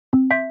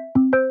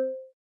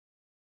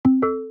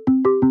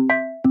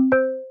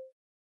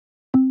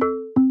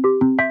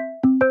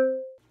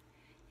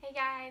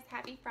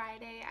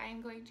Friday, I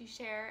am going to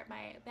share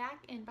my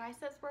back and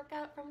biceps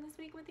workout from this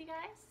week with you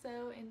guys,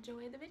 so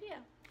enjoy the video.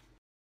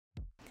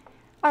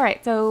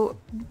 Alright, so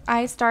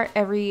I start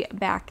every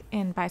back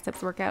and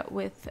biceps workout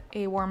with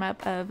a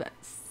warm-up of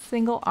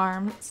single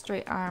arm,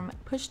 straight arm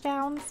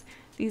pushdowns.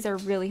 These are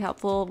really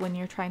helpful when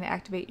you're trying to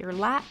activate your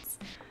lats.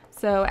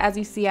 So as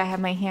you see, I have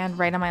my hand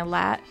right on my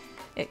lat.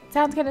 It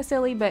sounds kind of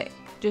silly, but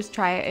just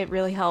try it. It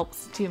really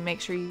helps to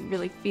make sure you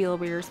really feel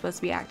where you're supposed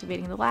to be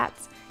activating the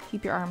lats.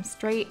 Keep your arms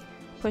straight.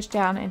 Push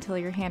down until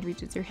your hand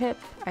reaches your hip.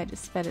 I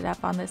just sped it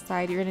up on this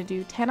side. You're going to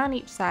do 10 on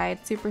each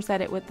side, superset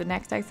it with the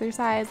next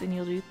exercise, and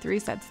you'll do 3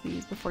 sets of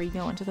these before you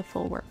go into the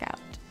full workout.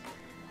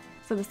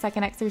 So the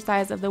second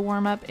exercise of the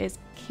warm-up is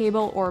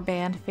cable or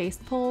band face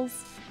pulls.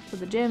 For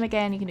the gym,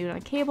 again, you can do it on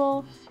a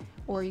cable,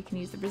 or you can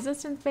use the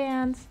resistance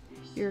bands.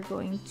 You're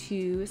going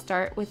to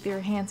start with your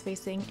hands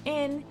facing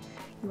in.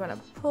 You want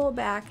to pull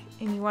back,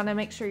 and you want to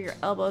make sure your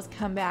elbows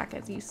come back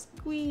as you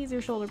squeeze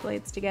your shoulder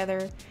blades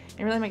together,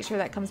 and really make sure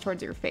that comes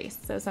towards your face.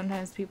 So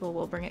sometimes people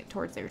will bring it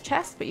towards their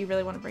chest, but you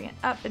really want to bring it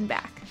up and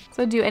back.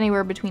 So do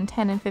anywhere between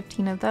 10 and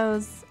 15 of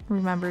those.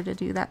 Remember to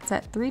do that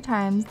set 3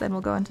 times. Then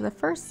we'll go into the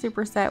first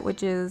superset,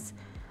 which is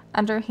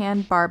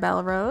Underhand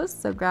Barbell Rows.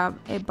 So grab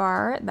a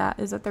bar. That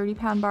is a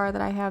 30-pound bar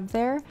that I have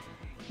there.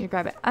 You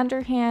grab it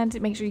underhand.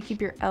 Make sure you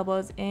keep your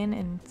elbows in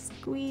and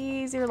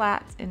squeeze your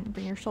lats and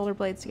bring your shoulder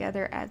blades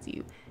together as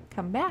you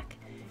come back.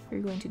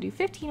 You're going to do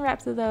 15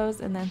 reps of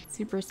those and then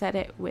superset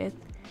it with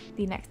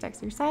the next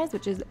exercise,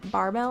 which is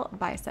barbell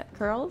bicep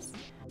curls.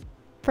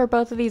 For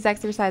both of these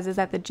exercises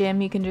at the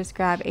gym, you can just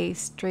grab a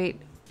straight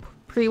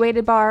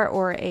pre-weighted bar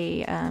or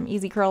a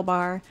easy curl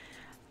bar.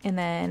 And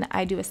then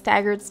I do a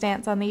staggered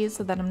stance on these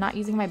so that I'm not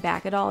using my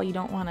back at all. You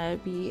don't want to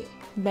be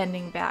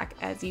bending back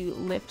as you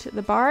lift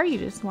the bar. You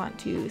just want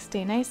to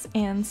stay nice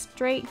and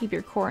straight, keep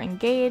your core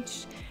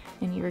engaged,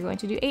 and you are going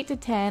to do 8 to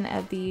 10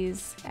 of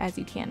these as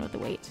you can with the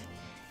weight.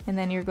 And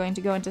then you're going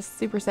to go into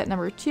superset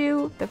number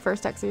 2. The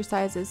first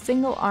exercise is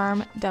single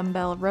arm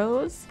dumbbell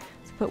rows.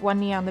 So put one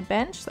knee on the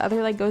bench, the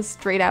other leg goes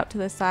straight out to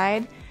the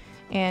side,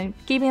 and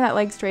keeping that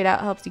leg straight out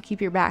helps you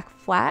keep your back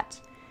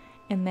flat.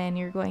 And then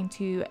you're going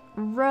to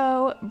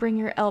row, bring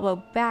your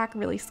elbow back,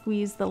 really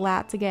squeeze the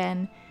lats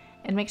again,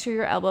 and make sure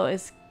your elbow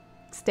is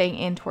staying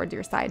in towards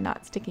your side,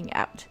 not sticking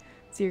out.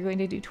 So you're going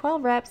to do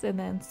 12 reps and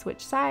then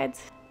switch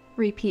sides.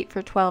 Repeat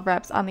for 12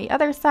 reps on the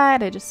other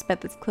side. I just sped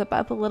this clip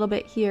up a little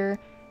bit here.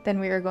 Then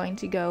we are going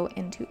to go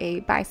into a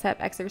bicep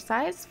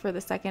exercise. For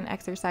the second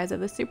exercise of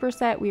the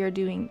superset, we are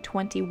doing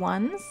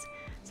 21s.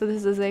 So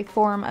this is a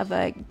form of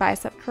a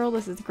bicep curl.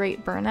 This is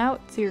great burnout.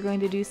 So you're going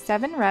to do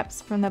 7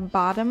 reps from the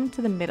bottom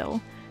to the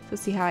middle. So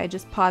see how I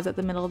just pause at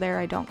the middle there?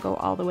 I don't go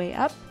all the way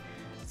up.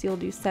 So you'll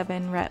do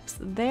 7 reps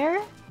there.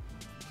 And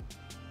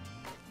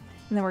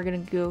then we're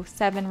going to go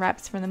 7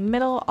 reps from the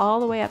middle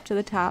all the way up to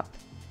the top.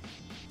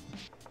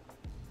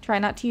 Try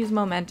not to use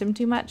momentum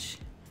too much.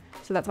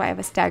 So that's why I have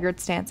a staggered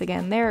stance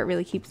again there. It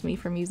really keeps me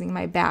from using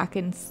my back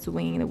and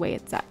swinging the way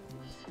it's up.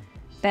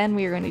 Then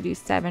we are going to do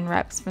 7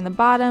 reps from the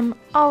bottom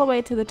all the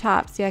way to the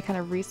top. See, I kind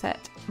of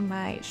reset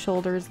my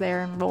shoulders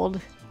there and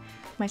rolled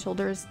my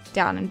shoulders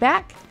down and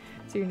back.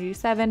 So you're going to do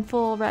 7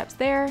 full reps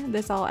there.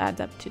 This all adds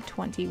up to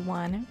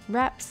 21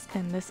 reps,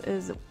 and this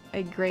is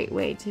a great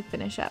way to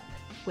finish up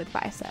with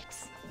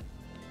biceps.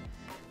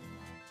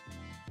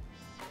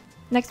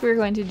 Next, we're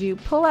going to do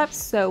pull-ups.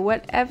 So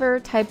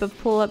whatever type of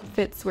pull-up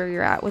fits where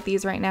you're at with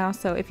these right now.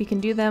 So if you can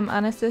do them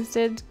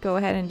unassisted, go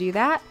ahead and do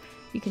that.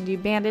 You can do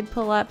banded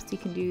pull-ups, you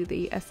can do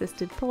the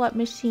assisted pull-up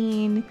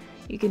machine,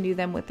 you can do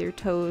them with your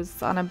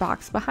toes on a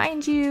box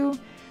behind you,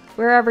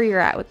 wherever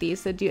you're at with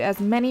these. So do as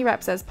many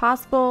reps as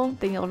possible,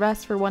 then you'll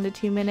rest for 1 to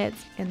 2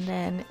 minutes, and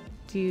then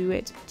do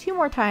it 2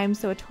 more times,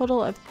 so a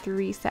total of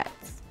 3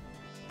 sets.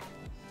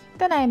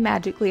 Then I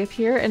magically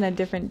appear in a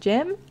different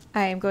gym.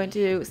 I am going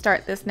to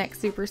start this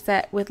next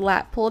superset with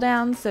lat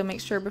pull-downs, so make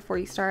sure before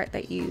you start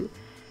that you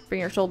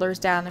bring your shoulders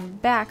down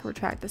and back,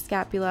 retract the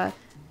scapula.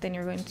 Then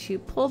you're going to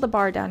pull the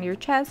bar down to your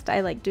chest.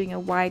 I like doing a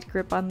wide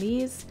grip on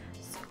these.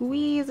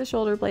 Squeeze the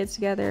shoulder blades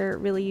together,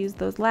 really use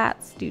those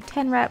lats. Do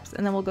 10 reps,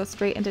 and then we'll go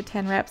straight into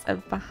 10 reps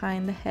of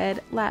behind the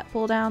head lat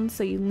pull down.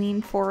 So you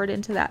lean forward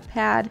into that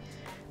pad.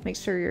 Make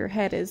sure your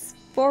head is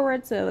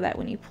forward so that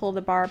when you pull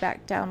the bar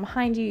back down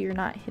behind you, you're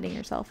not hitting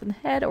yourself in the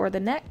head or the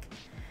neck.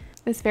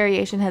 This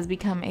variation has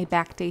become a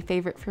back day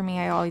favorite for me.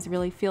 I always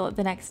really feel it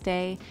the next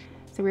day.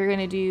 So we're going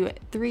to do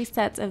 3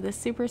 sets of the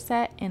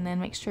superset, and then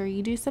make sure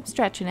you do some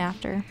stretching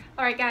after.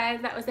 Alright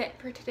guys, that was it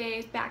for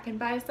today's back and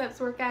biceps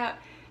workout.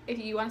 If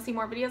you want to see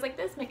more videos like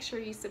this, make sure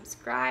you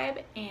subscribe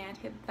and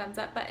hit the thumbs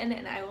up button,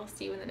 and I will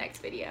see you in the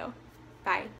next video. Bye.